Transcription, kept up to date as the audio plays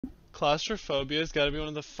claustrophobia has got to be one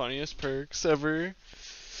of the funniest perks ever.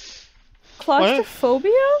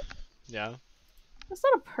 Claustrophobia? Yeah. That's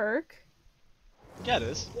not a perk. Yeah, it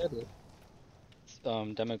is. Yeah, it is. It's,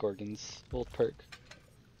 Demogorgon's old perk.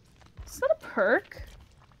 It's not a perk.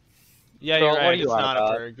 Yeah, Troll, you're what are right. you It's on not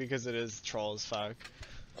about? a perk because it is troll as fuck.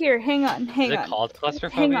 Here, hang on. Is it called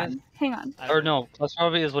claustrophobia? Hang on. Or no,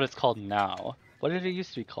 claustrophobia is what it's called now. What did it used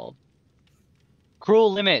to be called?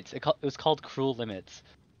 Cruel Limits! It was called Cruel Limits.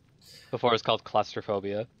 Before it was called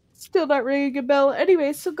claustrophobia. Still not ringing a bell.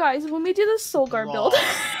 Anyway, so guys, when we do the Solgar build,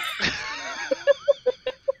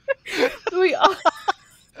 we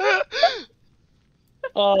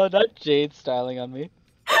Oh, that Jade styling on me.